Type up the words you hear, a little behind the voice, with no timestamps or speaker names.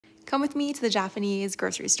Come with me to the Japanese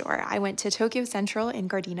grocery store. I went to Tokyo Central in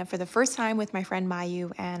Gardena for the first time with my friend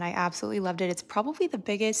Mayu, and I absolutely loved it. It's probably the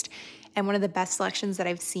biggest and one of the best selections that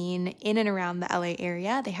I've seen in and around the LA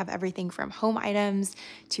area. They have everything from home items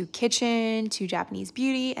to kitchen to Japanese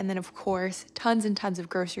beauty, and then of course, tons and tons of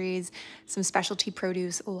groceries, some specialty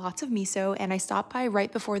produce, lots of miso, and I stopped by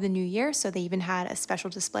right before the new year, so they even had a special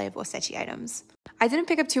display of osechi items. I didn't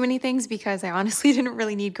pick up too many things because I honestly didn't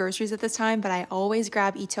really need groceries at this time, but I always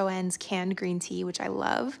grab Itoen's canned green tea, which I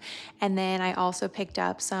love. And then I also picked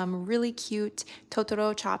up some really cute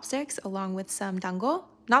Totoro chopsticks along with some dango.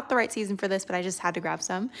 Not the right season for this, but I just had to grab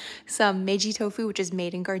some. Some Meiji tofu, which is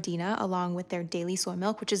made in Gardena, along with their daily soy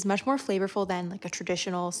milk, which is much more flavorful than like a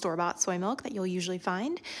traditional store-bought soy milk that you'll usually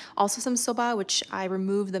find. Also some soba, which I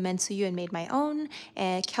removed the mentsuyu and made my own,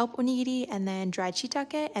 kelp onigiri, and then dried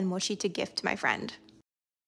shiitake and mochi to gift to my friend.